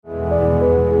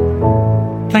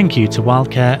Thank you to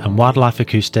Wildcare and Wildlife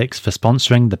Acoustics for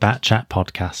sponsoring the Bat Chat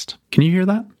podcast. Can you hear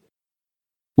that?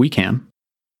 We can.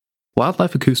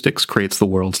 Wildlife Acoustics creates the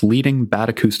world's leading bat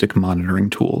acoustic monitoring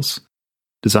tools,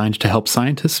 designed to help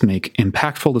scientists make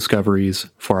impactful discoveries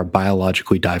for our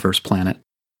biologically diverse planet,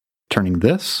 turning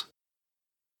this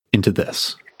into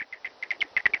this.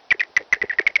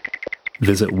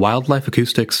 Visit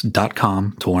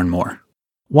wildlifeacoustics.com to learn more.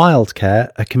 Wildcare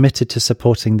are committed to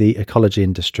supporting the ecology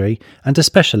industry and are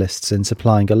specialists in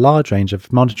supplying a large range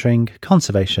of monitoring,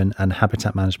 conservation and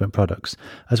habitat management products,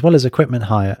 as well as equipment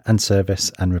hire and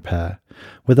service and repair.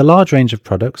 With a large range of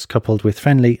products coupled with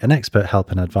friendly and expert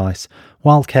help and advice,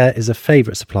 Wildcare is a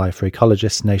favourite supplier for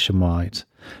ecologists nationwide.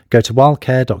 Go to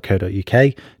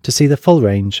wildcare.co.uk to see the full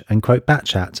range and quote Bat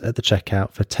Chat at the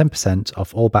checkout for 10%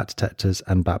 off all bat detectors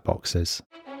and bat boxes.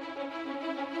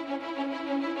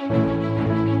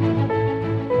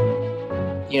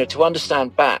 You know, to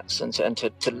understand bats and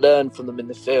to learn from them in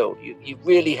the field, you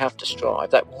really have to strive.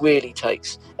 That really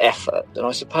takes effort. And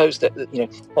I suppose that, you know,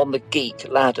 on the geek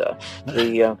ladder,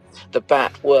 the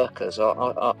bat workers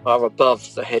are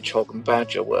above the hedgehog and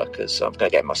badger workers. So I'm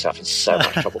going to get myself in so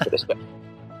much trouble for this. But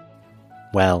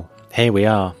Well, here we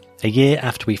are. A year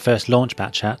after we first launched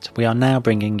Bat Chat, we are now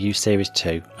bringing you Series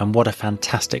 2, and what a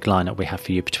fantastic lineup we have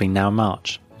for you between now and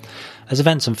March. As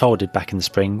events unfolded back in the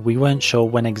spring, we weren't sure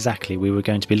when exactly we were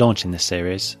going to be launching this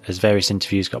series, as various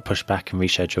interviews got pushed back and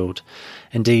rescheduled.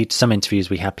 Indeed, some interviews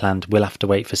we had planned will have to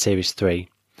wait for Series 3.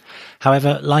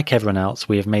 However, like everyone else,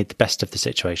 we have made the best of the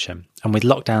situation, and with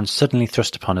lockdown suddenly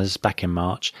thrust upon us back in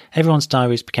March, everyone's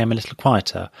diaries became a little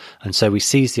quieter, and so we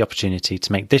seized the opportunity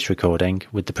to make this recording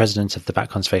with the President of the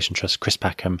Bat Conservation Trust, Chris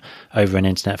Packham, over an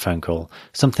internet phone call,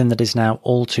 something that is now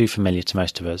all too familiar to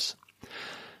most of us.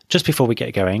 Just before we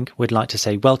get going, we'd like to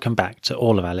say welcome back to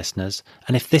all of our listeners,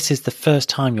 and if this is the first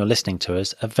time you're listening to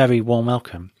us, a very warm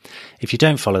welcome. If you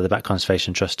don't follow the Bat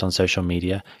Conservation Trust on social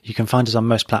media, you can find us on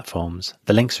most platforms.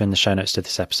 The links are in the show notes to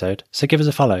this episode, so give us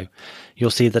a follow. You'll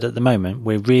see that at the moment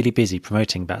we're really busy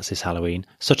promoting bats this Halloween,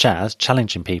 such as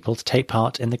challenging people to take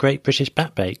part in the Great British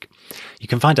Bat Bake. You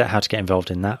can find out how to get involved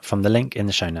in that from the link in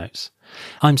the show notes.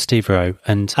 I'm Steve Rowe,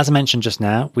 and as I mentioned just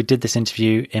now, we did this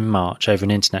interview in March over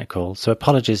an internet call, so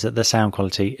apologies that the sound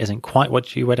quality isn't quite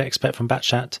what you would expect from Bat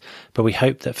Chat, but we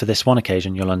hope that for this one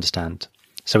occasion you'll understand.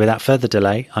 So without further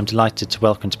delay, I'm delighted to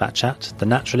welcome to Bat Chat the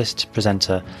naturalist,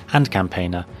 presenter and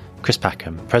campaigner, Chris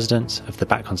Packham, President of the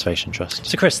Bat Conservation Trust.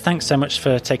 So Chris, thanks so much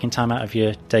for taking time out of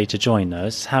your day to join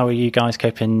us. How are you guys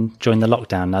coping during the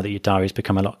lockdown now that your diary's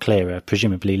become a lot clearer?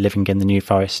 Presumably living in the New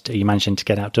Forest, are you managing to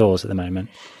get outdoors at the moment?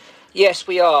 yes,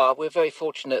 we are. We're very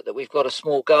fortunate that we've got a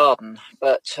small garden,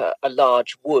 but a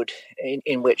large wood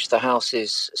in which the house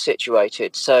is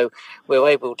situated. So we're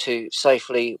able to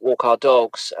safely walk our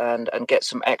dogs and get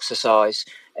some exercise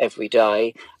every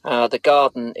day. The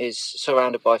garden is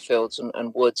surrounded by fields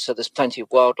and woods, so there's plenty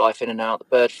of wildlife in and out. The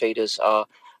bird feeders are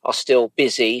still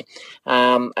busy,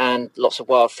 and lots of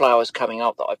wildflowers coming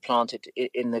up that I planted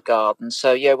in the garden.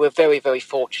 So yeah, we're very, very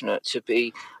fortunate to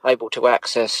be able to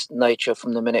access nature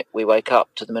from the minute we wake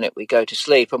up to the minute we go to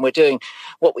sleep. And we're doing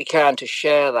what we can to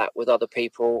share that with other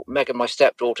people. Megan, my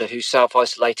stepdaughter, who's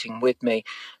self-isolating with me,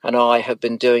 and I have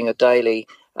been doing a daily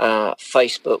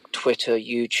Facebook, Twitter,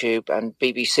 YouTube and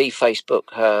BBC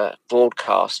Facebook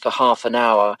broadcast for half an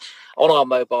hour on our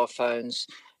mobile phones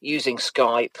using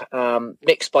Skype,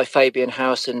 mixed by Fabian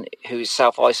Howson, who's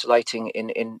self-isolating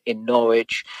in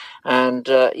Norwich. And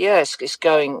it's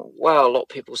going well. A lot of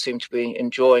people seem to be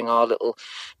enjoying our little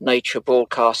nature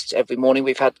broadcasts every morning.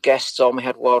 We've had guests on. We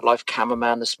had wildlife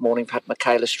cameraman this morning. We've had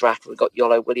Michaela Stratford. We've got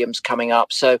Yolo Williams coming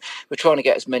up. So we're trying to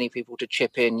get as many people to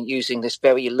chip in using this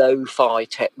very lo-fi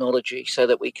technology so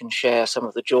that we can share some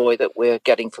of the joy that we're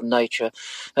getting from nature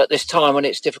at this time when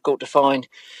it's difficult to find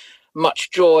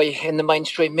much joy in the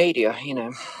mainstream media, you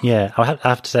know. Yeah, I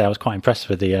have to say I was quite impressed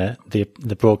with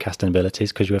the broadcasting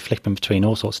abilities, because you were flipping between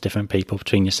all sorts of different people,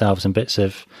 between yourselves and bits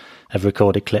of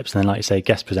recorded clips, and then, like you say,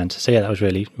 guest presenters. So yeah, that was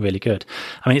really, really good.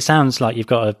 I mean, it sounds like you've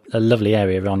got a lovely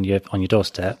area on your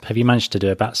doorstep. Have you managed to do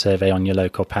a bat survey on your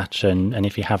local patch? And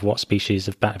if you have, what species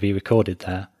of bat have you recorded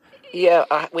there? Yeah,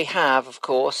 we have, of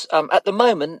course. At the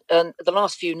moment, the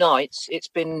last few nights, it's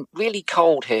been really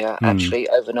cold here, actually,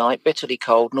 overnight, bitterly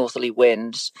cold, northerly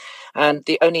winds. And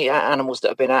the only animals that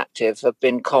have been active have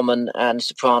been common and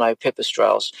soprano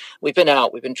pipistrelles. We've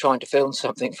been trying to film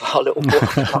something for our little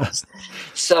broadcast.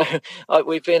 So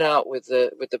we've been out with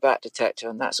the bat detector,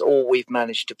 and that's all we've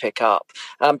managed to pick up.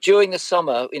 During the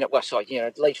summer,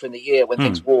 later in the year when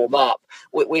things warm up,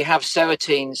 we have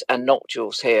serotines and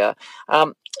noctules here.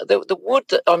 the wood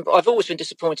that I've always been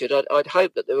disappointed. I'd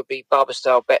hope that there would be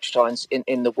Barber-style Bechsteins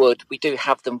in the wood. We do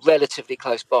have them relatively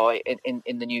close by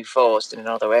in the New Forest and in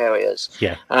other areas.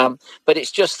 Yeah. But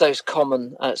it's just those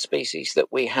common species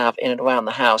that we have in and around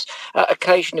the house.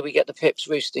 Occasionally we get the pips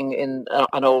roosting in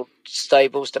an old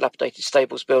dilapidated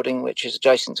stables building, which is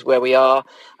adjacent to where we are.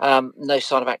 No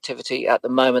sign of activity at the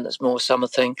moment. That's more a summer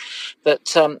thing.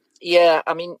 But yeah,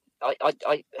 I mean,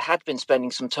 I had been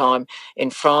spending some time in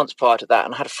France prior to that,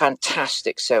 and had a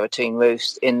fantastic Serotine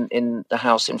roost in the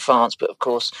house in France. But of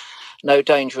course, no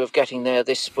danger of getting there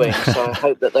this spring. So I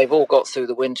hope that they've all got through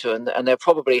the winter, and they're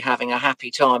probably having a happy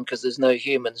time because there's no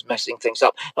humans messing things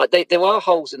up. Like there are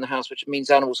holes in the house, which means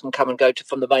animals can come and go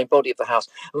from the main body of the house.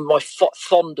 And my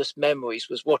fondest memories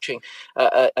was watching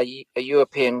a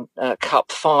European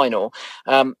Cup final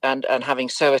and having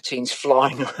Serotines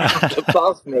flying around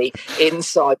above me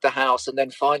inside the house, and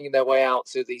then finding their way out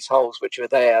through these holes which are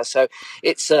there. So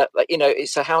it's a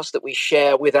house that we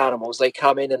share with animals. They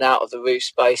come in and out of the roof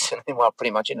space, and well,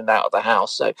 pretty much in and out of the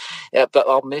house. So, yeah, but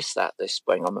I'll miss that this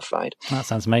spring, I'm afraid. That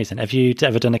sounds amazing. Have you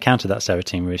ever done a count of that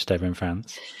Serotine roost over in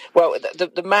France? Well,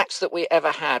 the max that we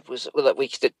ever had was that we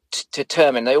could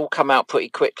determine. They all come out pretty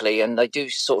quickly, and they do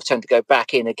sort of tend to go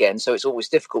back in again. So it's always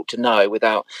difficult to know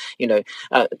without,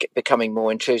 becoming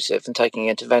more intrusive and taking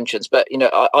interventions. But,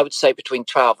 I would say between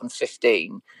 12 and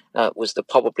 15 was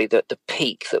probably the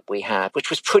peak that we had, which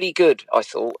was pretty good, I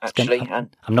thought, actually. I'm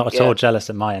not at all jealous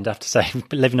at my end, I have to say.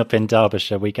 Living up in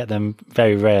Derbyshire, we get them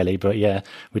very rarely, but yeah,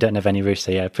 we don't have any roosts,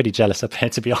 so yeah, pretty jealous up here,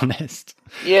 to be honest.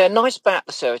 Yeah, nice bat,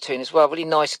 the Serotine as well. Really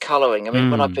nice colouring. I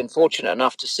mean, when I've been fortunate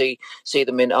enough to see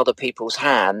them in other people's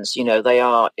hands, they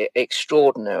are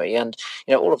extraordinary. And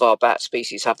all of our bat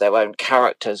species have their own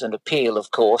characters and appeal.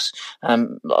 Of course, a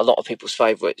lot of people's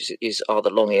favourite are the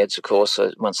long-eareds. Of course,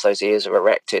 once those ears are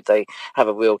erected, they have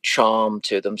a real charm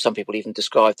to them. Some people even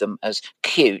describe them as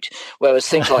cute. Whereas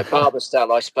things like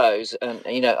Barber-style, I suppose, and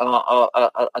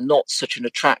are not such an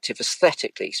attractive,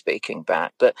 aesthetically speaking,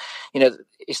 bat. But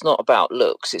it's not about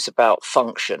looks, it's about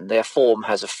function. Their form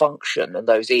has a function, and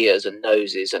those ears and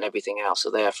noses and everything else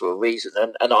are there for a reason.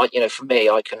 And I, for me,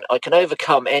 I can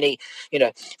overcome any,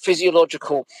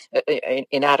 physiological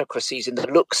inadequacies in the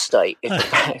look state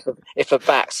if a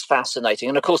bat's fascinating.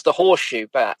 And of course, the horseshoe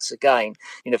bats, again,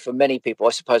 for many people, I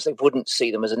suppose they wouldn't see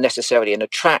them as necessarily an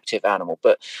attractive animal,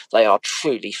 but they are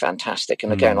truly fantastic.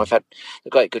 And again, I've had the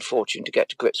great good fortune to get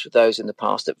to grips with those in the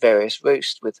past at various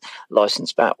roosts with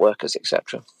licensed bat workers,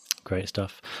 etc. Great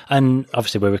stuff. And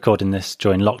obviously we're recording this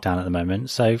during lockdown at the moment.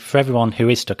 So for everyone who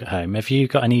is stuck at home, have you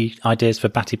got any ideas for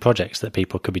batty projects that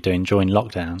people could be doing during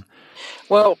lockdown?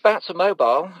 Well, bats are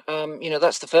mobile.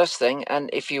 That's the first thing. And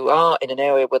if you are in an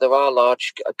area where there are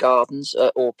large gardens,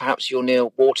 or perhaps you're near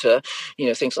water,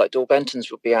 things like Daubenton's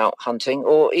would be out hunting.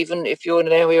 Or even if you're in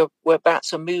an area where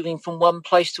bats are moving from one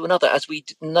place to another, as we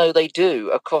know they do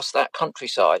across that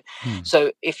countryside.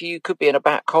 So if you could be in a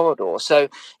bat corridor, so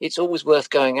it's always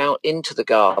worth going out into the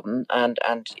garden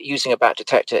and using a bat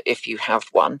detector if you have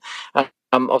one.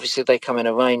 Obviously, they come in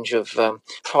a range of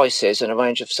prices and a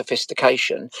range of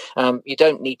sophistication. You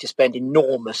don't need to spend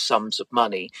enormous sums of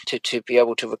money to be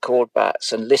able to record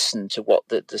bats and listen to what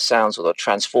the sounds or the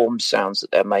transformed sounds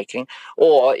that they're making.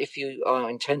 Or if you are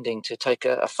intending to take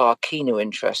a far keener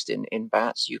interest in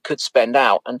bats, you could spend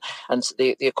out. And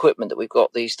the equipment that we've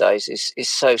got these days is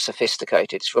so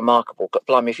sophisticated. It's remarkable. But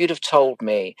blimey, if you'd have told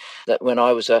me that when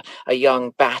I was a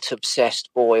young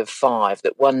bat-obsessed boy of 5,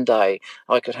 that one day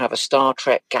I could have a Star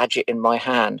Trek gadget in my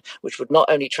hand, which would not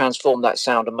only transform that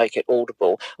sound and make it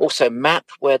audible, also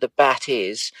map where the bat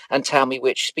is and tell me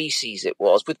which species it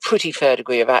was with pretty fair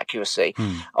degree of accuracy,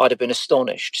 I'd have been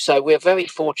astonished. So we're very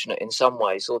fortunate in some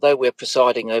ways, although we're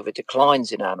presiding over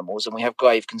declines in animals and we have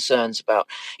grave concerns about,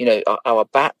 our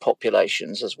bat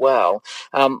populations as well.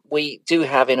 We do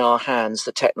have in our hands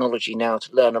the technology now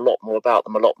to learn a lot more about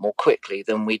them a lot more quickly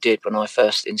than we did when I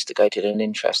first instigated an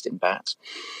interest in bats.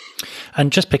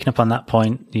 And just picking up on that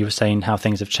point, you were saying how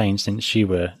things have changed since you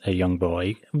were a young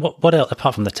boy. What else,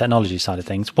 apart from the technology side of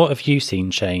things, what have you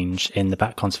seen change in the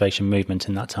bat conservation movement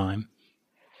in that time?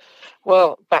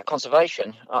 Well, bat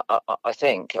conservation, I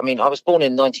think. I mean, I was born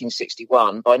in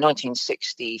 1961. By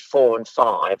 1964 and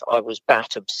 5, I was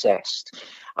bat obsessed.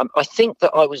 I think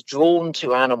that I was drawn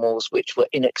to animals which were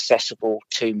inaccessible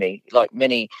to me. Like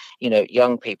many,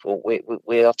 young people,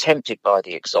 we are tempted by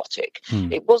the exotic.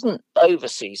 It wasn't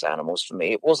overseas animals for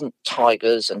me. It wasn't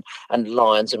tigers and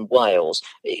lions and whales.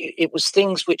 It was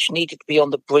things which needed to be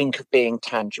on the brink of being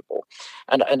tangible.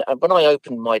 And when I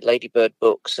opened my Ladybird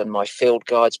books and my field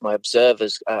guides, my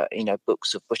observers,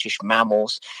 books of British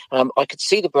mammals, I could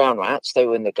see the brown rats. They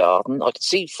were in the garden. I could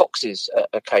see foxes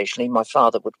occasionally. My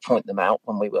father would point them out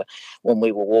when we were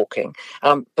walking.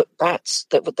 But bats,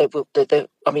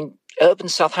 urban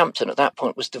Southampton at that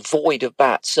point was devoid of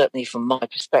bats, certainly from my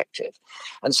perspective.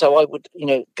 And so I would,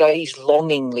 gaze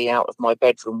longingly out of my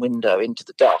bedroom window into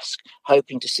the dusk,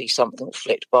 hoping to see something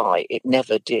flit by. It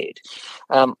never did.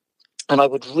 And I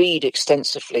would read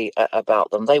extensively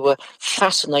about them. They were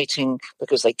fascinating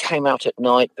because they came out at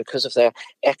night, because of their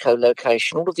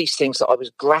echolocation, all of these things that I was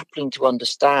grappling to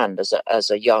understand as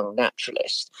a young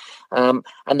naturalist. And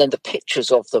then the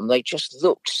pictures of them, they just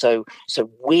looked so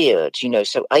weird,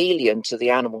 so alien to the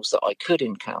animals that I could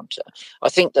encounter. I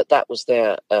think that was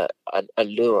their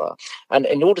allure. And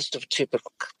in order to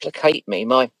placate me,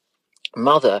 my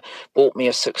mother bought me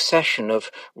a succession of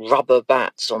rubber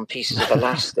bats on pieces of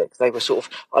elastic. They were sort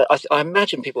of, I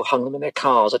imagine people hung them in their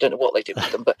cars. I don't know what they did with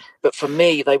them, but for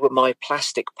me, they were my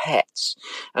plastic pets.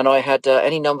 And I had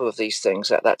any number of these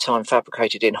things at that time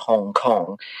fabricated in Hong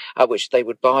Kong, which they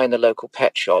would buy in the local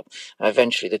pet shop.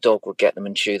 Eventually, the dog would get them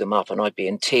and chew them up, and I'd be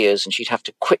in tears, and she'd have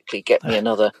to quickly get me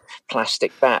another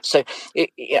plastic bat. So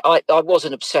I was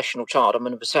an obsessional child. I'm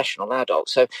an obsessional adult.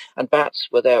 So, and bats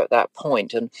were there at that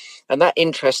point. And that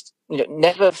interest,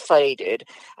 never faded,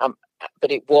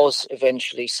 but it was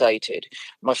eventually sated.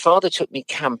 My father took me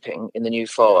camping in the New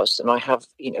Forest, and I have,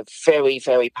 very,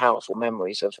 very powerful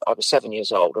memories of. I was 7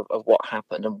 years old of what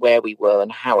happened and where we were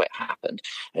and how it happened.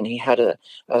 And he had a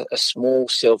small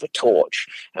silver torch,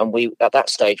 and we, at that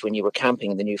stage, when you were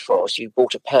camping in the New Forest, you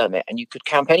bought a permit and you could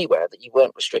camp anywhere, that you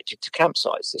weren't restricted to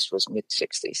campsites. This was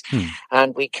mid-60s,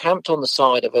 and we camped on the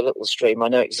side of a little stream. I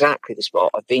know exactly the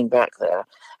spot. I've been back there,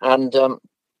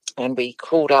 and we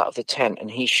crawled out of the tent,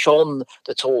 and he shone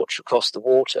the torch across the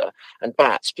water, and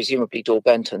bats, presumably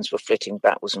Daubenton's, were flitting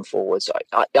backwards and forwards.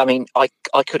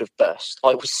 I could have burst.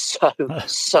 I was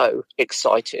so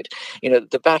excited.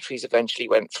 The batteries eventually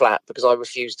went flat because I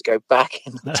refused to go back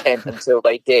in the tent until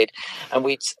they did, and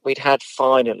we'd had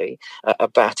finally a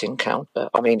bat encounter.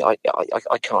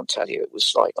 I can't tell you. It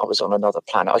was like I was on another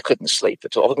planet. I couldn't sleep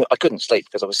at all. I couldn't sleep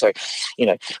because I was so,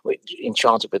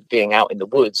 enchanted with being out in the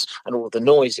woods and all the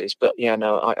noises. But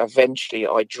eventually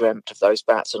I dreamt of those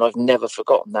bats, and I've never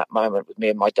forgotten that moment with me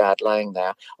and my dad laying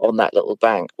there on that little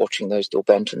bank watching those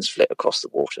Daubenton's flit across the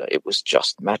water. It was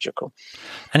just magical.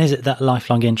 And is it that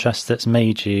lifelong interest that's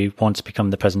made you want to become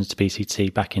the president of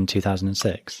BCT back in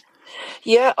 2006?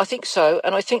 Yeah, I think so.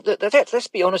 And I think that let's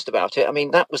be honest about it. I mean,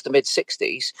 that was the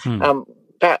mid-60s.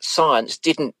 Bat science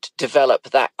didn't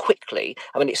develop that quickly.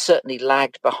 I mean, it certainly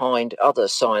lagged behind other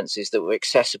sciences that were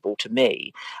accessible to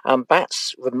me.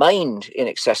 Bats remained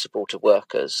inaccessible to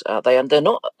workers. They're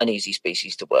not an easy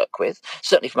species to work with,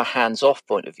 certainly from a hands-off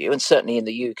point of view, and certainly in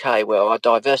the UK, where our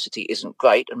diversity isn't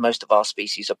great and most of our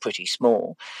species are pretty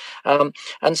small.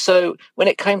 And so when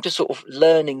it came to sort of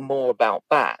learning more about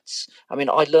bats, I mean,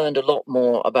 I learned a lot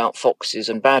more about foxes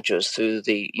and badgers through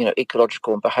the,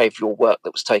 ecological and behavioural work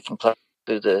that was taking place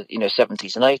through the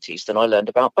 70s and 80s than I learned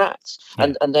about bats.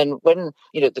 Yeah. And then when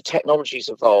the technologies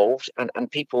evolved and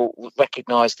people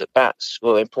recognized that bats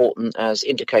were important as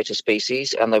indicator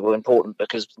species, and they were important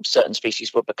because certain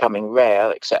species were becoming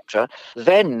rare, etc.,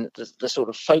 then the sort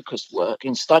of focused work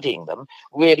in studying them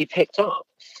really picked up.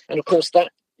 And of course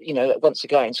that once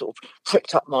again sort of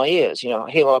pricked up my ears. Here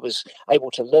I was able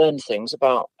to learn things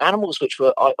about animals which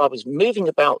were I was moving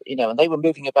about, and they were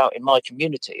moving about in my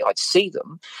community. I'd see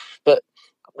them, but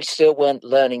we still weren't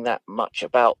learning that much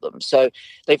about them. So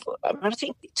I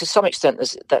think to some extent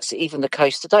that's even the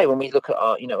case today. When we look at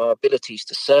our abilities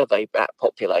to survey bat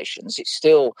populations, it's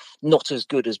still not as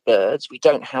good as birds. We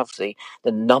don't have the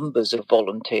numbers of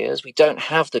volunteers. We don't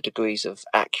have the degrees of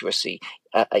accuracy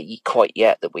quite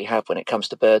yet that we have when it comes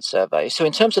to bird surveys. So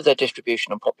in terms of their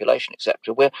distribution and population,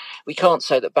 etc., we can't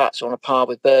say that bats are on a par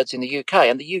with birds in the UK.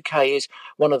 And the UK is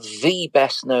one of the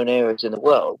best known areas in the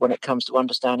world when it comes to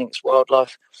understanding its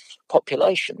wildlife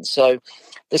population. So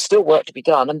there's still work to be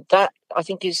done. And that, I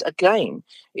think, is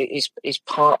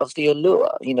part of the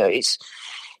allure. I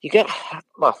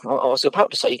was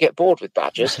about to say you get bored with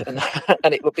badgers, and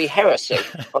it would be heresy.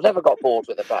 I've never got bored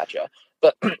with a badger,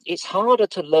 but it's harder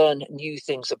to learn new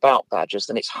things about badgers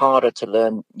than it's harder to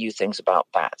learn new things about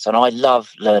bats. And I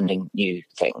love learning new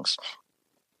things.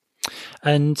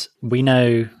 And we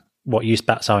know what use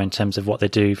bats are in terms of what they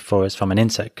do for us from an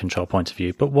insect control point of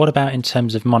view. But what about in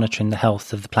terms of monitoring the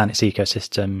health of the planet's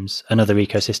ecosystems and other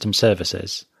ecosystem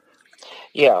services?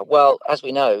 Yeah, well, as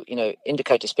we know,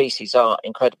 indicator species are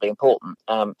incredibly important.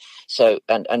 And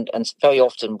very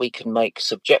often we can make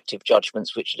subjective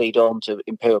judgments which lead on to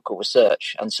empirical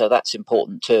research, and so that's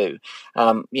important too.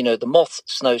 The moth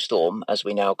snowstorm, as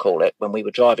we now call it, when we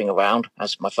were driving around,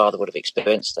 as my father would have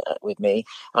experienced with me,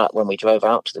 when we drove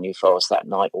out to the New Forest that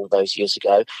night all those years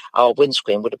ago, our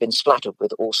windscreen would have been splattered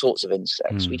with all sorts of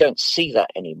insects. We don't see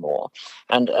that anymore,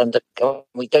 and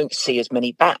we don't see as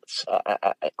many bats,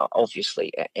 obviously,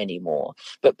 anymore.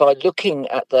 But by looking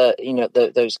at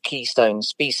those keystone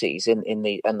species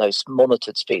in those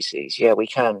monitored species, we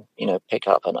can pick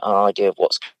up an idea of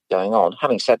what's going on.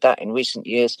 Having said that, in recent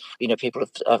years, people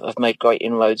have made great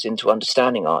inroads into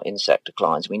understanding our insect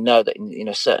declines. We know that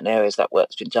in certain areas that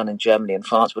work's been done in Germany and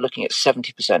France. We're looking at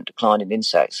 70% decline in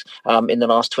insects in the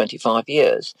last 25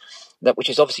 years.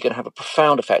 Which is obviously going to have a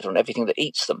profound effect on everything that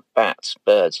eats them, bats,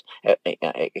 birds,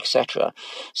 etc.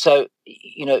 So,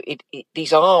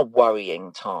 these are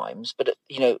worrying times, but,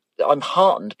 I'm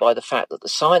heartened by the fact that the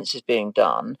science is being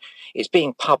done, it's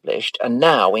being published, and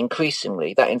now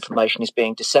increasingly that information is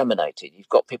being disseminated. You've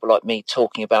got people like me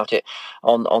talking about it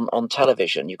on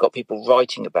television. You've got people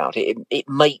writing about it. It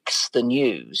makes the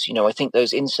news. I think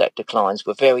those insect declines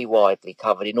were very widely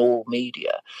covered in all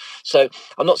media. So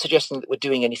I'm not suggesting that we're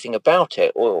doing anything about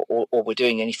it or we're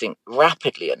doing anything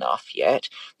rapidly enough yet,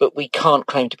 but we can't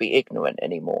claim to be ignorant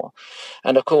anymore.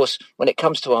 And of course, when it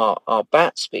comes to our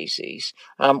bat species,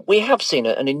 we have seen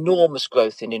an enormous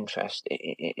growth in interest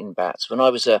in bats.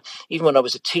 Even when I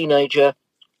was a teenager,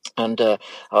 and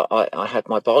I had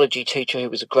my biology teacher,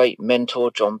 who was a great mentor,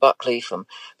 John Buckley from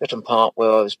Bitton Park,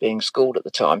 where I was being schooled at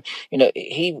the time.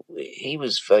 He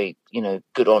was very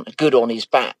good on his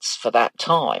bats for that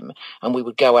time, and we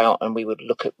would go out and we would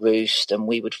look at roost, and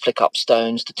we would flick up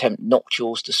stones to tempt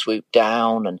nocturnes to swoop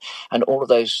down, and all of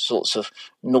those sorts of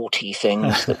naughty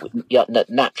things that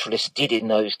naturalists did in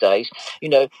those days.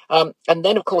 And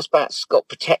then of course bats got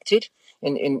protected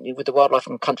with the Wildlife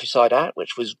and Countryside Act,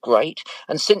 which was great.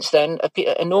 And since then,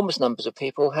 enormous numbers of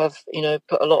people have,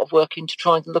 put a lot of work into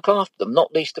trying to look after them,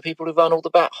 not least the people who run all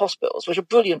the bat hospitals, which are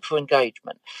brilliant for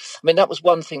engagement. I mean, that was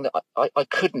one thing that I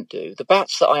couldn't do. The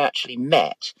bats that I actually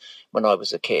met when I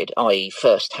was a kid, i.e.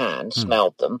 first-hand,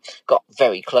 smelled them, got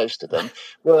very close to them,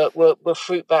 were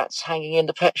fruit bats hanging in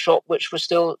the pet shop, which were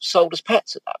still sold as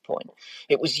pets at that point.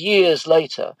 It was years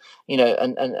later,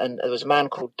 and there was a man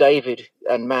called David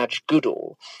and Madge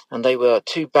Goodall, and they were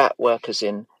two bat workers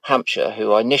in Hampshire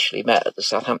who I initially met at the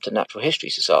Southampton Natural History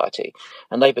Society,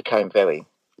 and they became very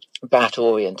bat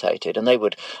orientated, and they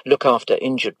would look after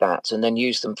injured bats and then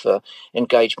use them for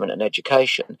engagement and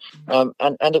education.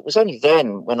 And it was only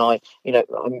then when I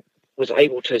was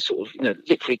able to sort of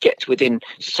literally get to within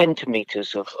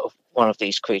centimetres of one of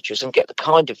these creatures and get the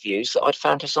kind of views that I'd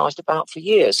fantasized about for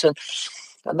years.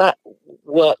 And that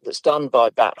work that's done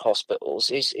by bat hospitals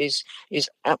is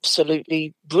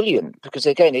absolutely brilliant, because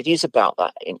again, it is about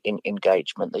that in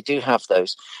engagement. They do have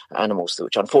those animals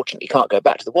which unfortunately can't go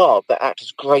back to the wild, but act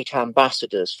as great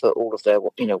ambassadors for all of their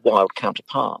wild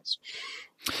counterparts.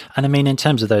 And I mean, in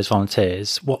terms of those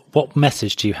volunteers, what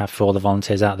message do you have for all the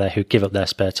volunteers out there who give up their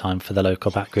spare time for the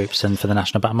local bat groups and for the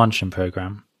National Bat Monitoring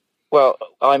Programme? Well,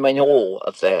 I'm in awe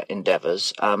of their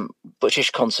endeavours.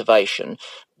 British conservation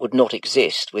would not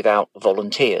exist without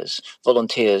volunteers.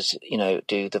 Volunteers,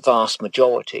 do the vast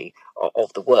majority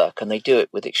of the work, and they do it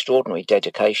with extraordinary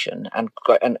dedication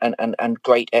and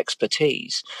great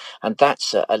expertise. And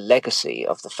that's a legacy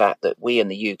of the fact that we in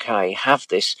the UK have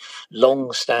this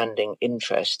long-standing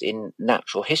interest in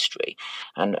natural history,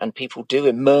 and people do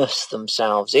immerse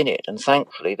themselves in it. And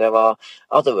thankfully, there are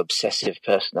other obsessive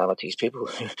personalities, people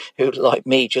who like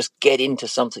me, just get into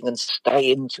something and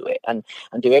stay into it and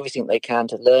do everything they can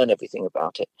to learn everything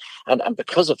about it. And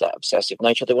because of that obsessive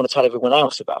nature, they want to tell everyone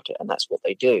else about it, and that's what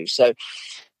they do. So,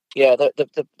 yeah,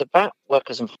 the bat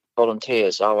workers and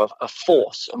volunteers are a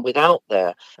force, and without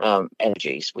their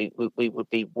energies, we would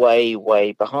be way,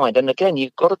 way behind. And again,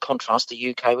 you've got to contrast the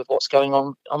UK with what's going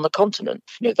on the continent.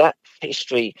 That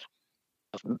history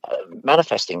of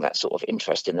manifesting that sort of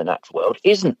interest in the natural world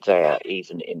isn't there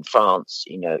even in France,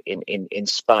 in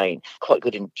Spain, quite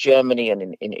good in Germany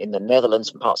and in the Netherlands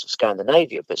and parts of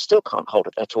Scandinavia, but still can't hold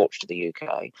a torch to the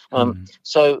UK.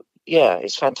 So Yeah,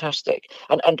 it's fantastic,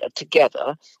 and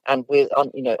together, and with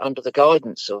under the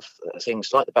guidance of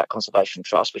things like the Bat Conservation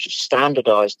Trust, which is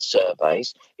standardised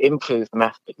surveys, improved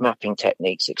mapping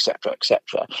techniques,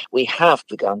 etc., we have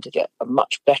begun to get a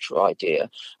much better idea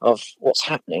of what's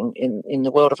happening in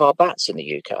the world of our bats in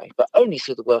the UK, but only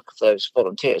through the work of those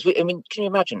volunteers. Can you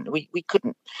imagine? We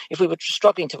couldn't, if we were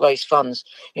struggling to raise funds,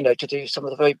 to do some of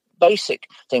the very basic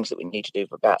things that we need to do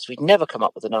for bats, we'd never come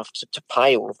up with enough to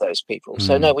pay all of those people.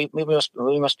 So no, we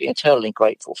must be eternally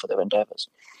grateful for their endeavours.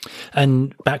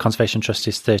 And Bat Conservation Trust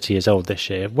is 30 years old this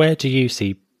year. Where do you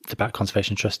see the Bat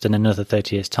Conservation Trust in another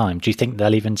 30 years' time? Do you think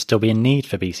there'll even still be a need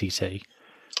for BCT?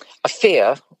 I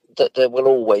fear that there will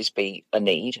always be a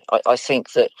need. I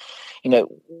think that,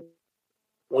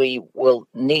 we will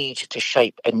need to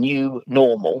shape a new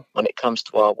normal when it comes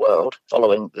to our world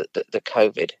following the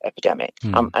COVID epidemic.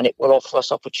 And it will offer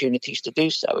us opportunities to do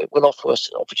so. It will offer us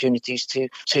opportunities to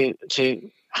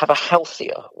have a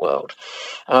healthier world.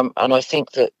 And I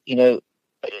think that,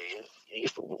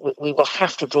 if we will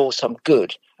have to draw some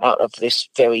good out of this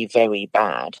very, very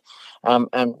bad.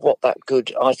 And what that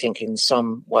good, I think, in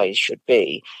some ways should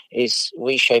be, is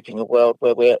reshaping a world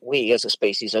where we as a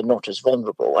species are not as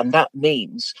vulnerable. And that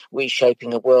means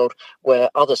reshaping a world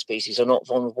where other species are not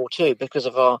vulnerable too, because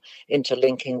of our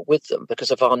interlinking with them,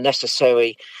 because of our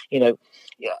necessary, the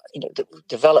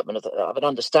development of an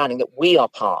understanding that we are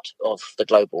part of the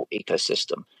global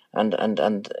ecosystem. And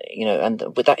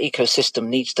with that ecosystem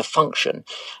needs to function,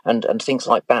 and things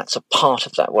like bats are part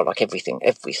of that. Well, like everything,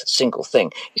 every single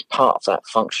thing is part of that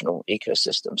functional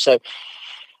ecosystem. So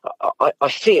I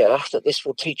fear that this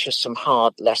will teach us some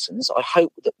hard lessons. I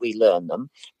hope that we learn them,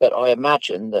 but I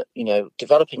imagine that,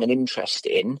 developing an interest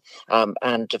in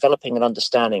and developing an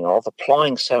understanding of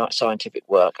applying scientific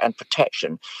work and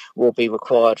protection will be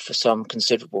required for some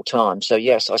considerable time. So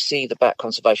yes, I see the Bat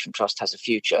Conservation Trust has a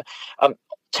future.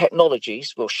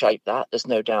 Technologies will shape that, there's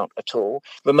no doubt at all.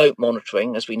 Remote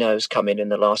monitoring, as we know, has come in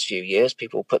the last few years.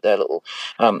 People put their little,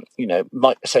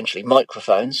 essentially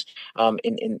microphones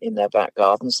in their back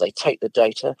gardens. They take the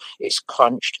data, it's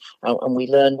crunched, and we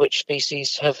learn which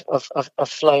species have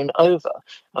flown over.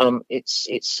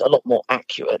 It's a lot more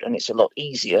accurate, and it's a lot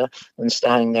easier than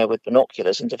standing there with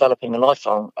binoculars and developing a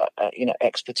lifelong,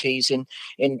 expertise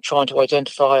in trying to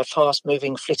identify a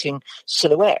fast-moving, flitting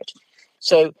silhouette.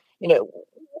 So,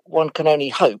 one can only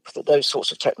hope that those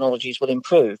sorts of technologies will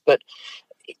improve. But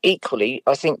equally,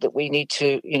 I think that we need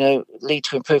to, lead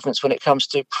to improvements when it comes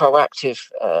to proactive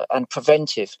and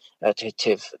preventive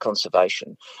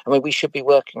conservation. I mean, we should be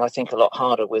working, I think, a lot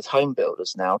harder with home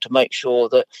builders now to make sure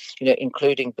that,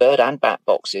 including bird and bat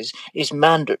boxes is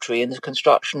mandatory in the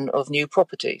construction of new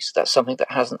properties. That's something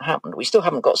that hasn't happened. We still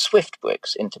haven't got Swift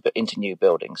bricks into new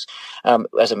buildings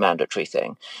as a mandatory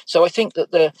thing. So I think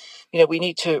that we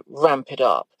need to ramp it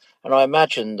up. And I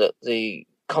imagine that the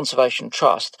Conservation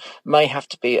Trust may have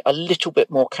to be a little bit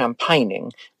more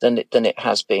campaigning than it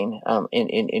has been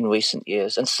in recent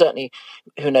years. And certainly,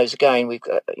 who knows, again, we've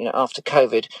got, after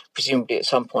COVID, presumably at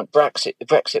some point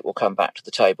Brexit will come back to the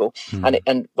table.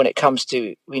 And when it comes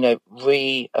to,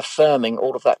 reaffirming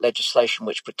all of that legislation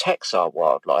which protects our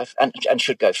wildlife and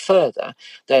should go further,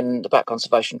 then the Bat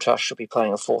Conservation Trust should be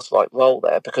playing a forthright role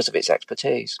there because of its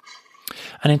expertise.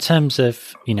 And in terms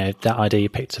of, that idea you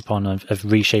picked up on of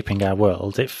reshaping our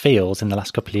world, it feels in the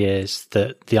last couple of years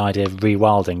that the idea of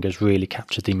rewilding has really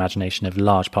captured the imagination of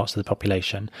large parts of the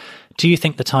population. Do you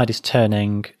think the tide is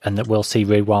turning and that we'll see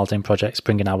rewilding projects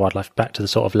bringing our wildlife back to the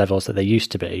sort of levels that they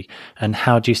used to be? And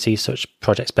how do you see such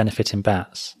projects benefiting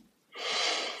bats?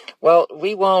 Well,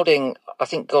 rewilding, I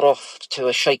think, got off to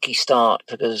a shaky start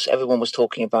because everyone was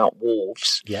talking about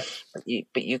wolves. Yeah.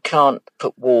 But you can't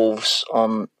put wolves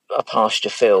on a pasture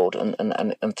field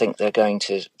and think they're going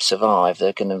to survive.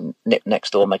 They're going to nip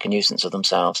next door, make a nuisance of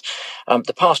themselves.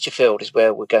 The pasture field is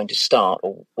where we're going to start,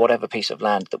 or whatever piece of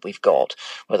land that we've got,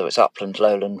 whether it's upland,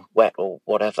 lowland, wet, or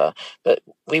whatever. But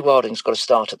rewilding's got to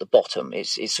start at the bottom.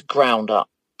 It's a ground up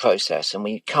process, and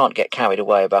we can't get carried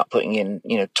away about putting in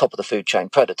top of the food chain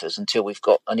predators until we've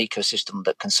got an ecosystem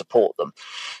that can support them.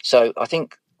 So I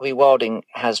think rewilding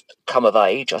has come of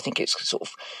age. I think it's sort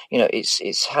of,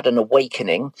 it's had an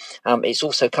awakening. It's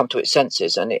also come to its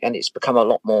senses, and it's become a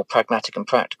lot more pragmatic and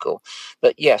practical.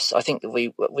 But yes, I think that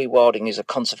rewilding is a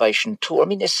conservation tool. I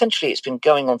mean, essentially, it's been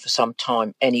going on for some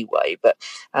time anyway. But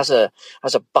as a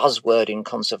buzzword in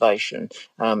conservation,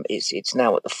 it's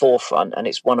now at the forefront, and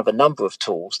it's one of a number of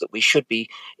tools that we should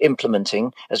be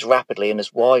implementing as rapidly and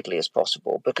as widely as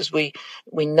possible, because we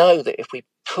know that if we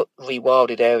put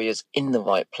rewilded areas in the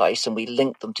right place and we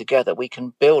link them together, we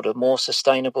can build a more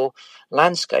sustainable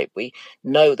landscape. We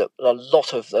know that a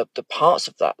lot of the parts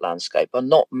of that landscape are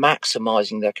not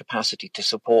maximising their capacity to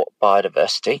support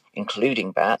biodiversity,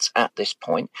 including bats, at this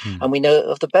point, and we know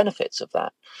of the benefits of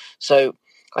that. So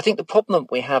I think the problem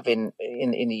we have in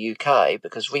the UK,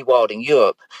 because rewilding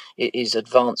Europe is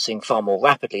advancing far more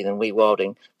rapidly than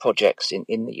rewilding projects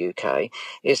in the UK,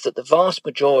 is that the vast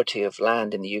majority of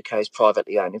land in the UK is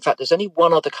privately owned. In fact, there's only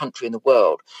one other country in the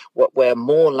world where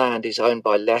more land is owned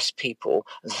by less people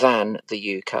than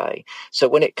the UK. So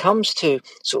when it comes to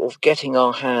sort of getting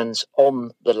our hands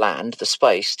on the land, the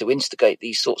space, to instigate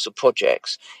these sorts of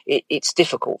projects, it's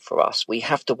difficult for us. We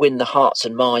have to win the hearts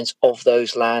and minds of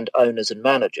those land owners and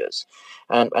managers.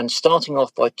 And starting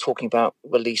off by talking about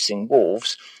releasing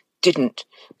wolves didn't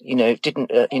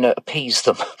appease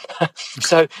them.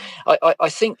 So I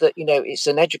think that, it's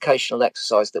an educational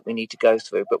exercise that we need to go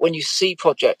through. But when you see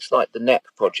projects like the NEP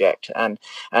project and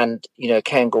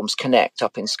Cairngorms Connect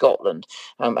up in Scotland,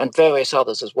 and various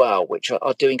others as well, which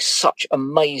are doing such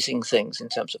amazing things in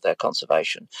terms of their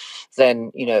conservation,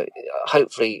 then,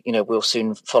 hopefully, we'll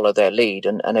soon follow their lead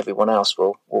and everyone else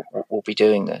will be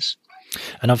doing this.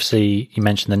 And obviously, you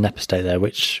mentioned the NEP estate there,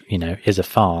 which, is a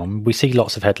farm. We see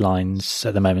lots of headlines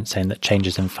at the moment saying that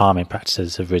changes in farming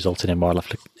practices have resulted in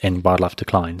wildlife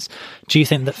declines. Do you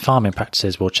think that farming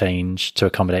practices will change to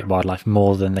accommodate wildlife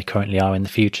more than they currently are in the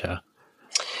future?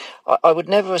 I would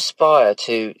never aspire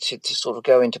to sort of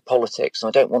go into politics, and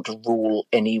I don't want to rule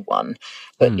anyone.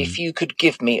 But if you could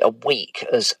give me a week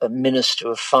as a Minister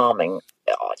of Farming,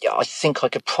 I think I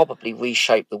could probably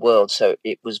reshape the world so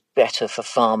it was better for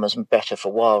farmers and better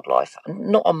for wildlife.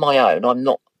 Not on my own. I'm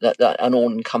not an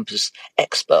all-encompassing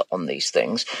expert on these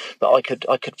things, but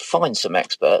I could find some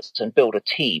experts and build a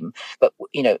team. But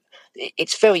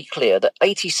it's very clear that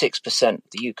 86% of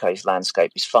the UK's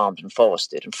landscape is farmed and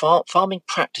forested, and farming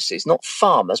practices, not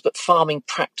farmers, but farming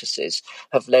practices,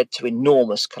 have led to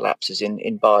enormous collapses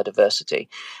in biodiversity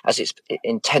as it's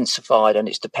intensified and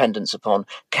its dependence upon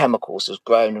chemicals has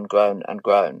grown and grown and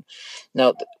grown.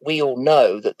 Now, we all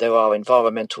know that there are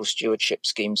environmental stewardship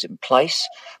schemes in place.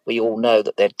 We all know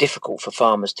that they're difficult for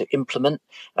farmers to implement,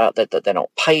 that they're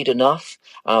not paid enough,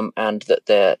 and that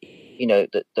they're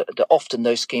that often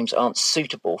those schemes aren't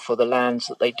suitable for the lands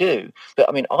that they do. But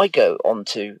I mean, I go on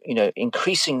to,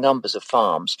 increasing numbers of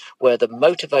farms where the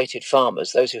motivated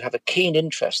farmers, those who have a keen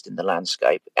interest in the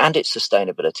landscape and its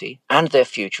sustainability and their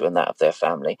future and that of their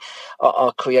family,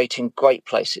 are creating great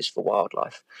places for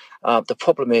wildlife. The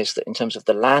problem is that in terms of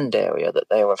the land area that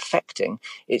they are affecting,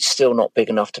 it's still not big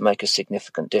enough to make a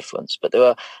significant difference. But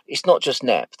it's not just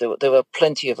NEP. There are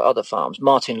plenty of other farms.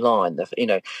 Martin Lyne,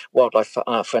 wildlife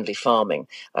friendly farming.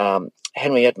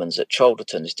 Henry Edmonds at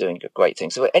Cholderton is doing great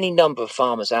things. There are any number of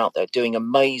farmers out there doing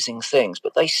amazing things,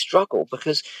 but they struggle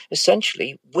because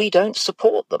essentially we don't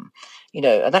support them.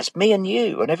 And that's me and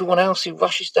you and everyone else who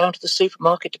rushes down to the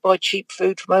supermarket to buy cheap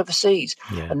food from overseas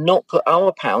and not put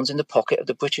our pounds in the pocket of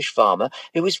the British farmer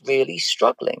who is really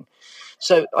struggling.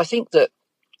 So I think that,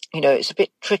 it's a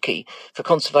bit tricky for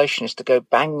conservationists to go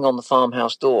banging on the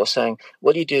farmhouse door saying,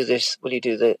 will you do this, will you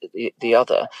do the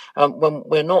other, when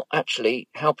we're not actually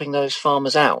helping those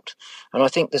farmers out. And I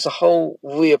think there's a whole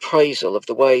reappraisal of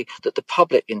the way that the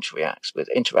public interacts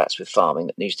with farming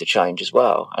that needs to change as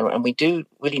well. And we do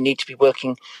really need to be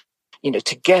working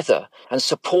together and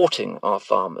supporting our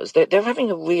farmers. They're having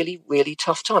a really, really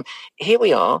tough time. Here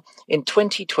we are in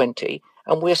 2020,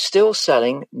 and we're still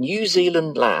selling New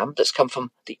Zealand lamb that's come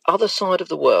from the other side of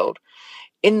the world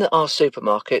in our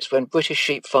supermarkets when British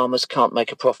sheep farmers can't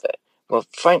make a profit. Well,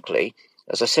 frankly,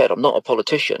 as I said, I'm not a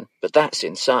politician, but that's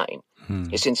insane.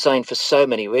 It's insane for so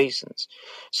many reasons.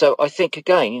 So I think,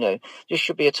 again, this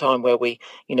should be a time where we,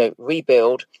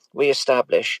 rebuild,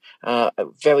 re-establish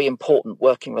very important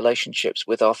working relationships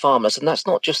with our farmers. And that's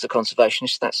not just the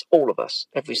conservationists, that's all of us,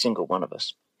 every single one of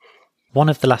us. One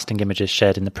of the lasting images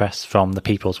shared in the press from the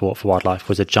People's Walk for Wildlife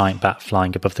was a giant bat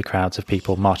flying above the crowds of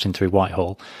people marching through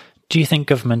Whitehall. Do you think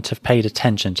government have paid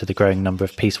attention to the growing number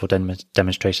of peaceful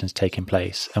demonstrations taking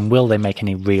place, and will they make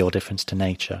any real difference to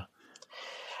nature?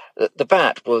 The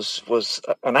bat was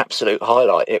an absolute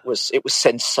highlight. It was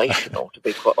sensational, to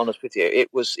be quite honest with you.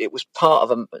 It was part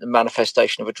of a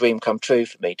manifestation of a dream come true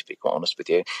for me, to be quite honest with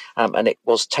you. And it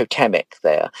was totemic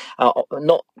there,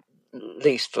 not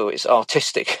least for its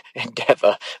artistic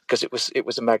endeavour, because it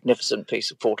was a magnificent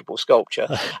piece of portable sculpture,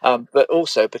 but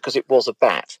also because it was a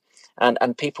bat,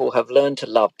 and people have learned to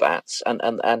love bats,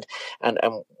 and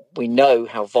we know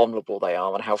how vulnerable they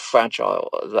are and how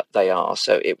fragile they are.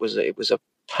 So it was a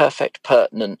perfect,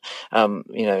 pertinent,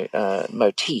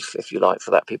 motif, if you like,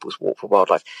 for that People's Walk for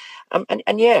Wildlife.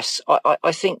 And yes,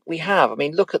 I think we have. I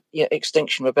mean, look at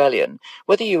Extinction Rebellion.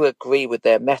 Whether you agree with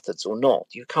their methods or not,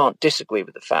 you can't disagree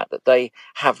with the fact that they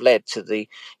have led to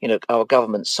our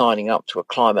government signing up to a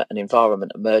climate and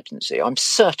environment emergency. I'm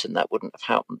certain that wouldn't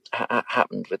have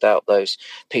happened without those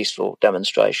peaceful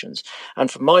demonstrations.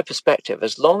 And from my perspective,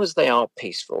 as long as they are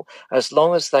peaceful, as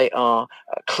long as they are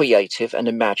creative and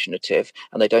imaginative,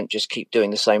 and they don't just keep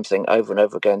doing the same thing over and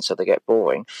over again so they get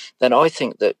boring, then I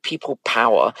think that people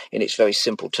power, in its very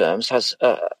simple terms, has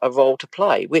a role to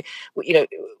play. We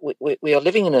are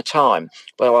living in a time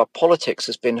where our politics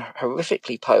has been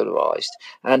horrifically polarized,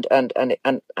 and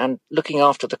looking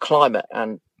after the climate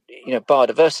and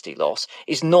biodiversity loss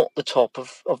is not the top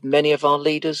of many of our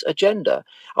leaders' agenda.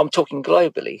 I'm talking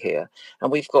globally here.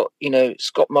 And we've got,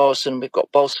 Scott Morrison, we've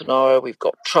got Bolsonaro, we've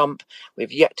got Trump.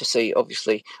 We've yet to see,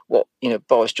 obviously, what,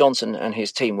 Boris Johnson and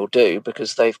his team will do,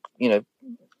 because they've,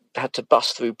 had to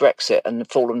bust through Brexit and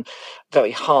fallen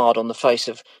very hard on the face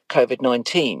of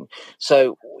COVID-19.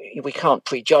 So we can't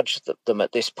prejudge them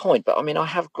at this point. But I mean, I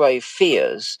have grave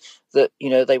fears that,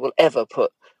 they will ever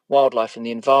put wildlife and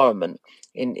the environment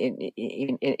in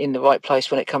the right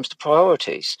place when it comes to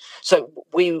priorities. So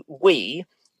we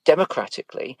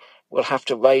democratically will have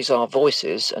to raise our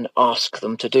voices and ask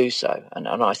them to do so. And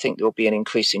I think there will be an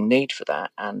increasing need for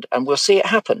that. And we'll see it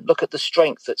happen. Look at the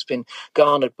strength that's been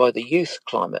garnered by the youth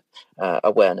climate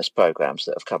awareness programs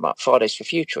that have come up, Fridays for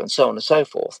Future and so on and so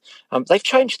forth. They've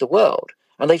changed the world,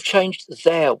 and they've changed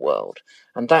their world.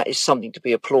 And that is something to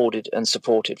be applauded and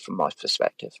supported from my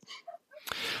perspective.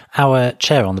 Our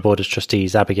chair on the Board of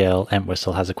Trustees, Abigail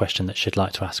Entwistle, has a question that she'd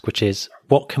like to ask, which is,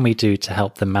 what can we do to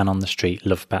help the man on the street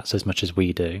love bats as much as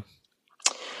we do?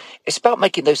 It's about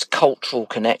making those cultural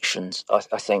connections, I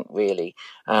think, really.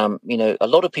 A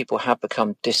lot of people have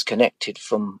become disconnected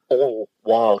from all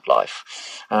wildlife.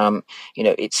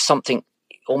 It's something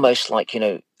almost like,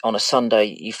 on a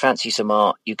Sunday, you fancy some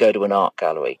art, you go to an art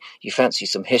gallery. You fancy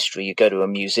some history, you go to a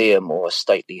museum or a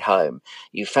stately home.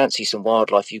 You fancy some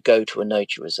wildlife, you go to a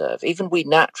nature reserve. Even we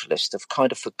naturalists have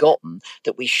kind of forgotten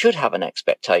that we should have an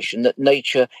expectation that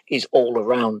nature is all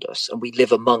around us and we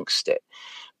live amongst it.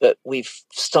 But we've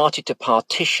started to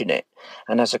partition it,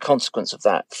 and as a consequence of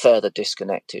that, further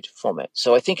disconnected from it.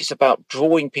 So I think it's about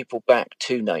drawing people back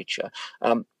to nature,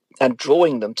 and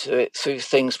drawing them to it through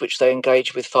things which they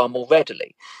engage with far more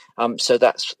readily. So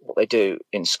that's what they do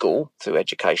in school through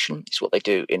education. It's what they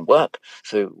do in work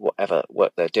through whatever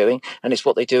work they're doing. And it's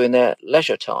what they do in their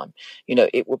leisure time.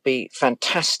 It would be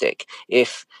fantastic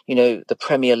if, the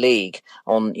Premier League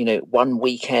on, one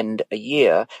weekend a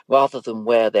year, rather than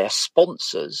wear their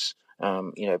sponsors,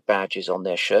 badges on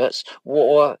their shirts,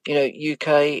 wore,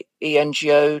 UK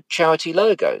ENGO charity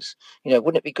logos.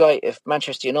 Wouldn't it be great if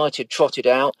Manchester United trotted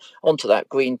out onto that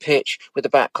green pitch with the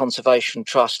Bat Conservation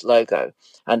Trust logo,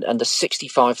 and the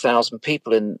 65,000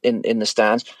 people in the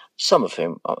stands, some of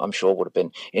whom I'm sure would have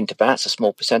been into bats, a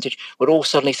small percentage, would all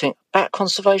suddenly think, Bat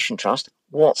Conservation Trust,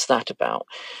 what's that about?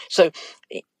 So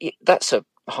that's a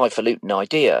highfalutin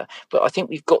idea, but I think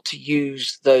we've got to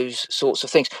use those sorts of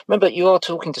things. Remember, you are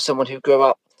talking to someone who grew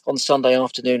up on Sunday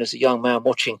afternoon as a young man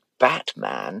watching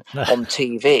Batman on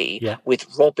TV with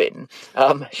Robin,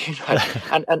 and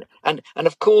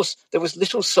of course there was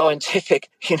little scientific,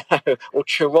 or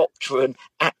chiropteran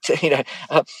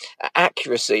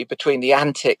accuracy between the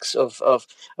antics of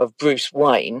Bruce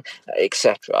Wayne,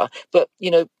 etc. But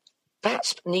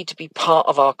bats need to be part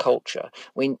of our culture.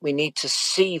 We need to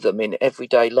see them in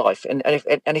everyday life, and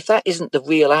if that isn't the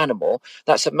real animal,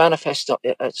 that's a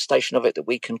manifestation of it that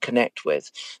we can connect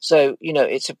with. So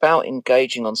it's about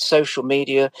engaging on social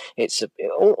media. It's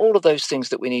all of those things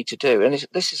that we need to do, and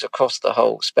this is across the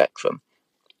whole spectrum.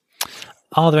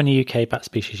 Are there any UK bat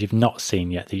species you've not seen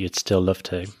yet that you'd still love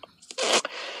to?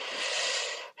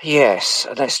 Yes,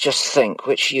 let's just think.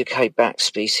 Which UK bat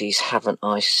species haven't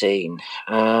I seen?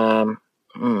 I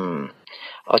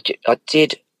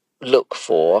did look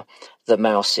for the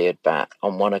mouse-eared bat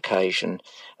on one occasion.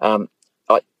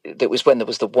 That was when there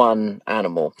was the one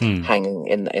animal hanging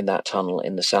in that tunnel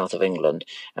in the south of England,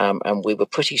 and we were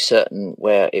pretty certain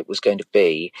where it was going to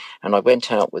be. And I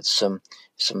went out with some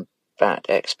bat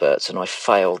experts, and I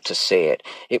failed to see it.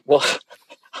 It was.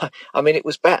 I mean, it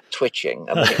was bat twitching.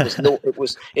 I mean,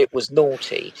 it was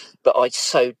naughty, but I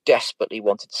so desperately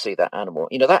wanted to see that animal.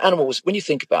 That animal was, when you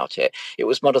think about it, it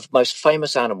was one of the most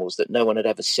famous animals that no one had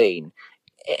ever seen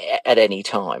at any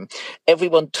time.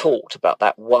 Everyone talked about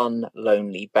that one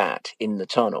lonely bat in the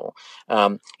tunnel,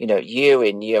 year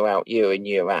in, year out, year in,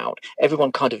 year out.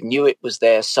 Everyone kind of knew it was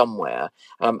there somewhere.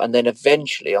 And then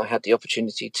eventually I had the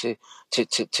opportunity to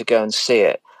go and see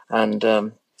it. And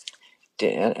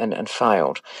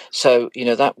failed. So,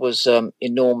 that was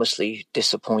enormously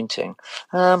disappointing.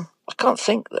 I can't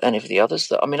think that any of the others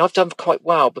I've done quite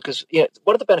well because,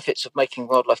 one of the benefits of making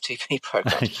wildlife TV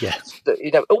programs,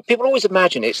 that, people always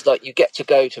imagine it's like you get to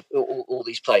go to all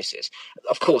these places.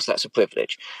 Of course, that's a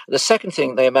privilege. The second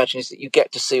thing they imagine is that you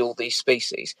get to see all these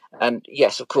species. And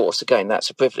yes, of course, again, that's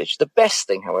a privilege. The best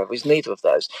thing, however, is neither of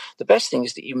those. The best thing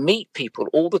is that you meet people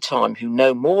all the time who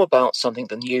know more about something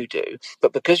than you do,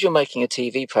 but because you're making a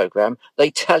TV program,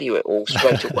 they tell you it all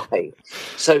straight away.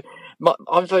 So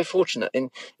I'm very fortunate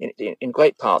in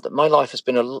great part that my life has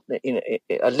been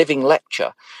a living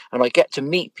lecture, and I get to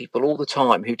meet people all the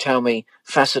time who tell me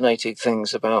fascinating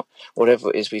things about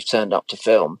whatever it is we've turned up to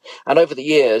film. And over the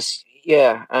years,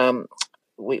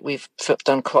 we've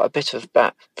done quite a bit of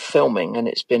bat filming, and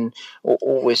it's been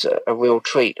always a real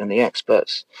treat. And the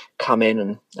experts come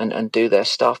in and do their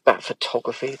stuff. Bat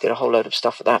photography, did a whole load of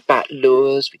stuff with that. Bat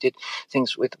lures, we did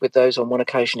things with those on one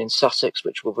occasion in Sussex,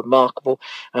 which were remarkable.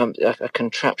 A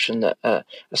contraption that a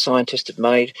scientist had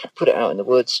made, put it out in the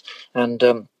woods, and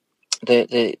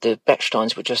the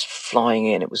Bechsteins were just flying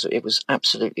in. It was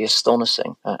absolutely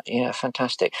astonishing.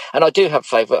 Fantastic. And I do have a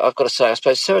favourite. I've got to say, I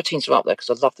suppose Ceratines are up there because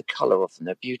I love the colour of them.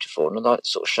 They're beautiful, and I like the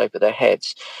sort of shape of their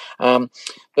heads. I'm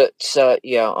going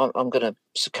to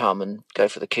succumb and go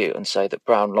for the cute and say that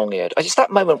brown long-eared. It's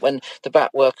that moment when the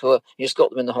bat worker, you just got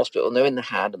them in the hospital and they're in the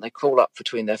hand and they crawl up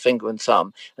between their finger and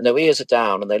thumb and their ears are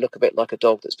down and they look a bit like a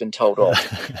dog that's been told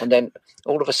off. And then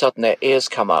all of a sudden their ears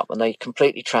come up and they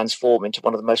completely transform into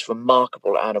one of the most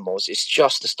remarkable animals. It's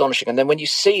just astonishing. And then when you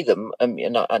see them,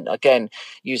 and again,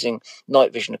 using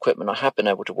night vision equipment, I have been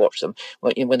able to watch them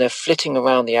when they're flitting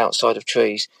around the outside of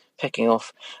trees, picking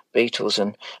off beetles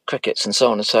and crickets and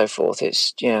so on and so forth.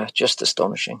 It's just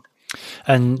astonishing.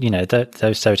 And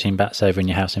those 13 bats over in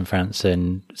your house in France,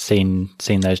 and seen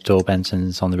those Dor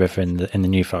Bensons on the river in the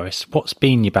New Forest. What's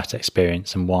been your bat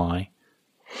experience and why?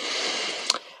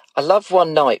 I love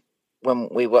one night when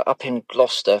we were up in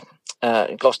Gloucestershire,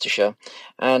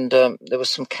 and there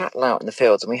was some cattle out in the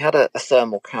fields, and we had a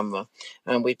thermal camera,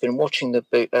 and we'd been watching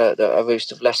a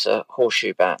roost of lesser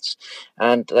horseshoe bats,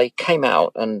 and they came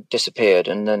out and disappeared,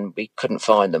 and then we couldn't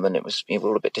find them, and we were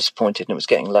all a bit disappointed, and it was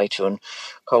getting later and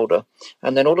colder,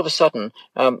 and then all of a sudden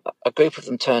a group of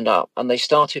them turned up, and they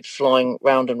started flying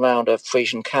round and round a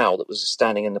Frisian cow that was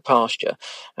standing in the pasture,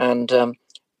 and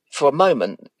for a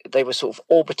moment, they were sort of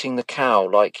orbiting the cow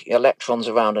like electrons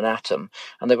around an atom,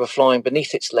 and they were flying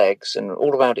beneath its legs and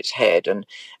all around its head, and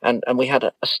we had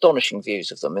astonishing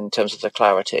views of them in terms of their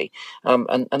clarity,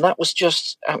 and that was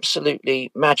just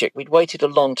absolutely magic. We'd waited a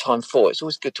long time for it. It's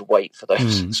always good to wait for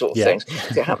those sort of things.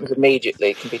 If it happens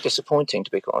immediately, it can be disappointing,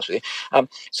 to be quite honest with you.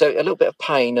 So a little bit of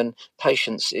pain and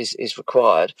patience is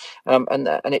required, and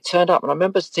it turned up. And I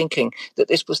remember thinking that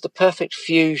this was the perfect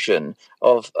fusion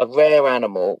of a rare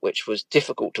animal which was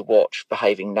difficult to watch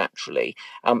behaving naturally,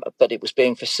 but it was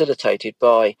being facilitated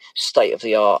by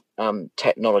state-of-the-art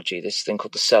technology, this thing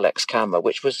called the Celex camera,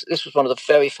 this was one of the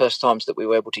very first times that we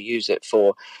were able to use it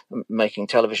for making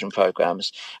television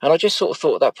programs. And I just sort of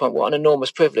thought at that point, what an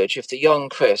enormous privilege if the young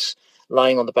Chris,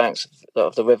 lying on the banks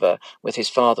of the river with his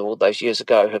father all those years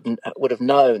ago, would have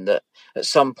known that at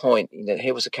some point,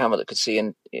 here was a camera that could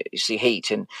see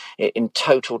heat in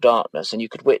total darkness, and you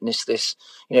could witness this,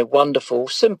 wonderful,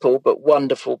 simple but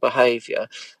wonderful behaviour.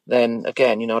 Then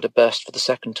again, I'd have burst for the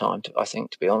second time, I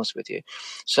think, to be honest with you.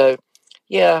 So,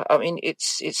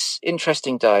 it's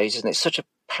interesting days, and it's such a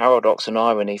paradox and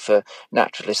irony for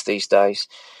naturalists these days.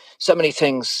 So many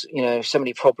things, so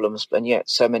many problems, and yet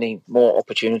so many more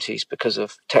opportunities because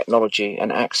of technology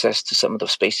and access to some of the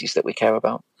species that we care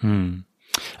about.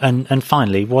 And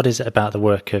finally, what is it about the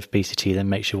work of BCT that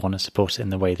makes you want to support it in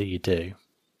the way that you do?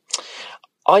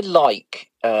 I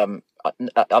like,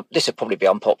 this would probably be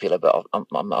unpopular, but I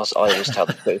always tell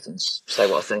the truth and say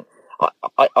what I think.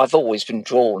 I've always been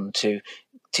drawn to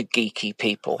geeky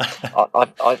people.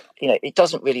 It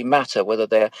doesn't really matter whether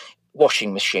they're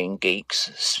washing machine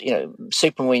geeks,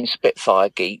 Supermarine Spitfire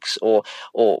geeks, or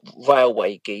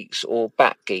railway geeks, or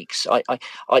bat geeks.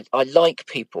 I like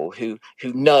people who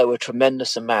know a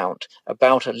tremendous amount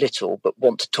about a little but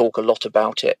want to talk a lot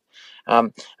about it.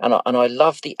 And I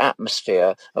love the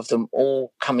atmosphere of them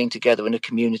all coming together in a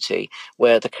community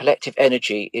where the collective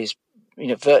energy is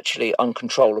virtually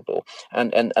uncontrollable,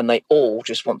 and they all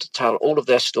just want to tell all of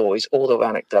their stories, all their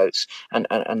anecdotes, and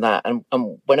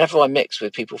whenever I mix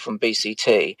with people from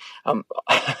BCT, I'm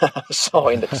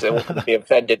sorry because they're all going to be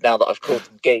offended now that I've called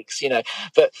them geeks,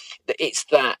 but it's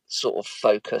that sort of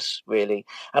focus really.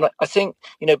 And I think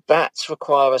bats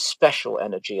require a special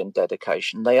energy and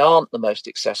dedication. They aren't the most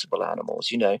accessible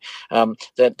animals.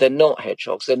 They're not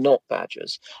hedgehogs, they're not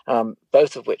badgers,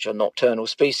 both of which are nocturnal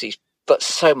species, but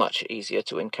so much easier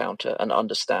to encounter and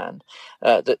understand.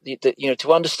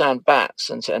 To understand bats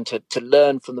and to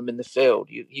learn from them in the field,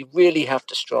 you really have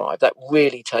to strive. That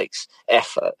really takes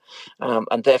effort,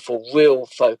 and therefore real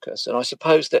focus. And I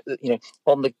suppose that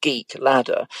on the geek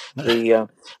ladder, the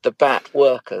bat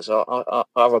workers are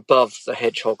above the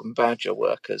hedgehog and badger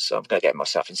workers. I'm going to get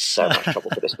myself in so much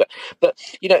trouble for this, but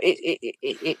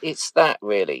it's that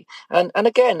really. And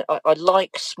again, I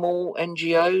like small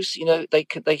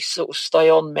NGOs. They sort of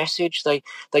stay on message. They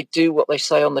do what they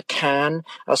say on the can.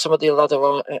 Some of the other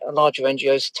larger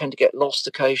NGOs tend to get lost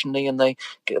occasionally, and they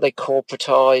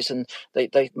corporatize, and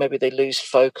they lose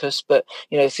focus. But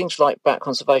things like Bat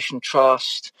Conservation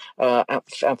Trust,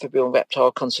 Amphibian and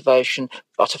Reptile Conservation,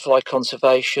 Butterfly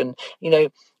Conservation, they're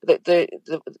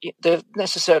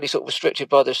necessarily sort of restricted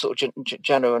by the sort of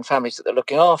genera and families that they're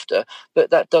looking after,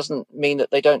 but that doesn't mean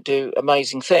that they don't do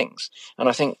amazing things. And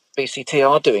I think BCT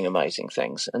are doing amazing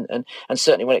things, and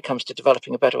certainly when it comes to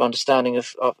developing a better understanding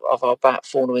of our bat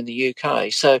fauna in the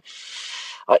UK. So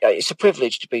it's a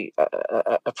privilege to be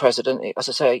a president. As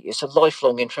I say, it's a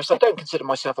lifelong interest. I don't consider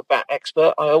myself a bat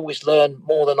expert. I always learn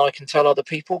more than I can tell other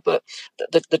people, but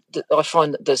I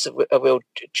find that there's a real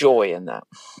joy in that.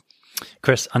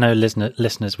 Chris, I know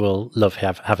listeners will love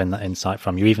having that insight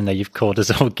from you, even though you've called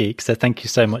us all geeks. So thank you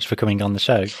so much for coming on the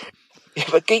show. Yeah,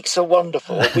 but geeks are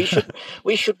wonderful.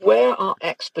 We should wear our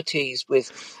expertise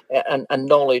and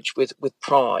knowledge with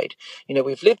pride.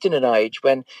 We've lived in an age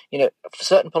when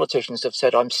certain politicians have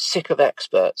said, "I'm sick of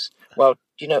experts." Well,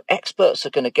 experts are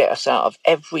going to get us out of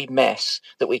every mess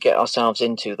that we get ourselves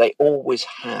into. They always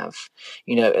have.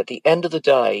 At the end of the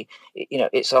day,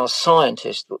 it's our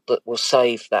scientists that will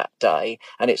save that day,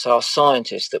 and it's our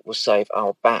scientists that will save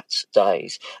our bats'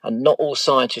 days. And not all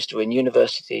scientists are in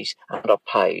universities and are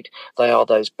paid. They are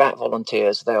those bat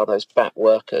volunteers, they are those bat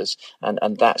workers,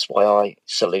 and that's why I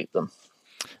salute them.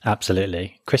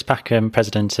 Absolutely. Chris Packham,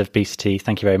 President of BCT,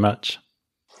 thank you very much.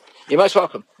 You're most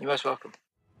welcome. You're most welcome.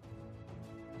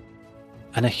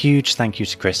 And a huge thank you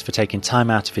to Chris for taking time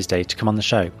out of his day to come on the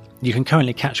show. You can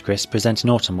currently catch Chris presenting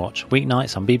Autumn Watch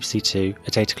weeknights on BBC Two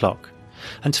at 8 o'clock.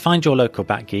 And to find your local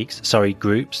bat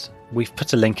groups, we've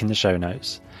put a link in the show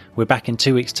notes. We're back in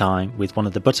 2 weeks' time with one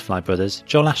of the Butterfly brothers,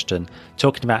 Joel Ashton,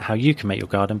 talking about how you can make your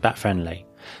garden bat friendly.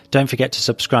 Don't forget to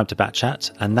subscribe to Bat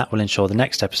Chat, and that will ensure the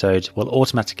next episode will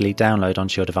automatically download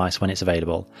onto your device when it's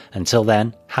available. Until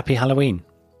then, happy Halloween.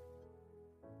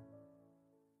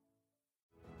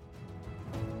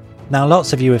 Now,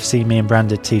 lots of you have seen me in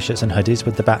branded t-shirts and hoodies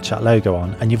with the Bat Chat logo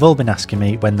on, and you've all been asking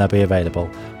me when they'll be available.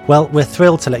 Well, we're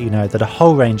thrilled to let you know that a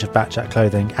whole range of Bat Chat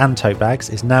clothing and tote bags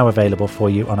is now available for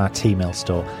you on our T-Mill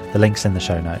store. The link's in the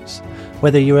show notes.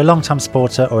 Whether you're a long-time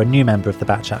supporter or a new member of the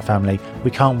Bat Chat family,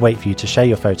 we can't wait for you to share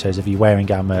your photos of you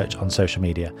wearing our merch on social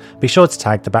media. Be sure to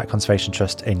tag the Bat Conservation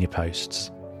Trust in your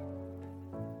posts.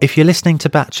 If you're listening to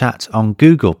Bat Chat on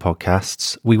Google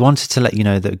Podcasts, we wanted to let you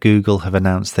know that Google have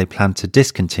announced they plan to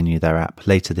discontinue their app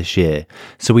later this year,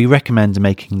 so we recommend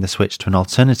making the switch to an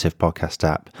alternative podcast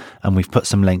app, and we've put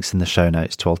some links in the show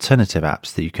notes to alternative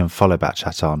apps that you can follow Bat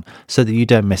Chat on so that you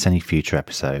don't miss any future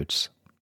episodes.